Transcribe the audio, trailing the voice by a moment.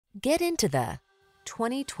Get into the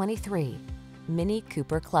 2023 Mini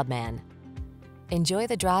Cooper Clubman. Enjoy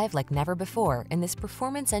the drive like never before in this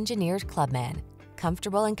performance-engineered Clubman.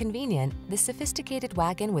 Comfortable and convenient, this sophisticated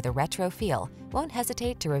wagon with a retro feel won't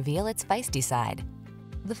hesitate to reveal its feisty side.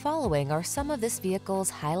 The following are some of this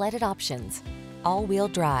vehicle's highlighted options: all-wheel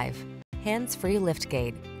drive, hands-free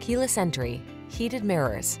liftgate, keyless entry, heated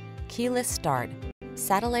mirrors, keyless start,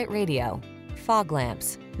 satellite radio, fog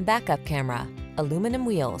lamps, backup camera, aluminum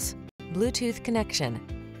wheels, Bluetooth connection.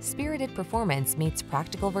 Spirited performance meets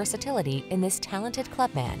practical versatility in this talented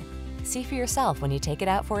Clubman. See for yourself when you take it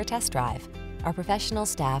out for a test drive. Our professional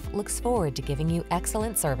staff looks forward to giving you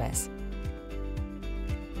excellent service.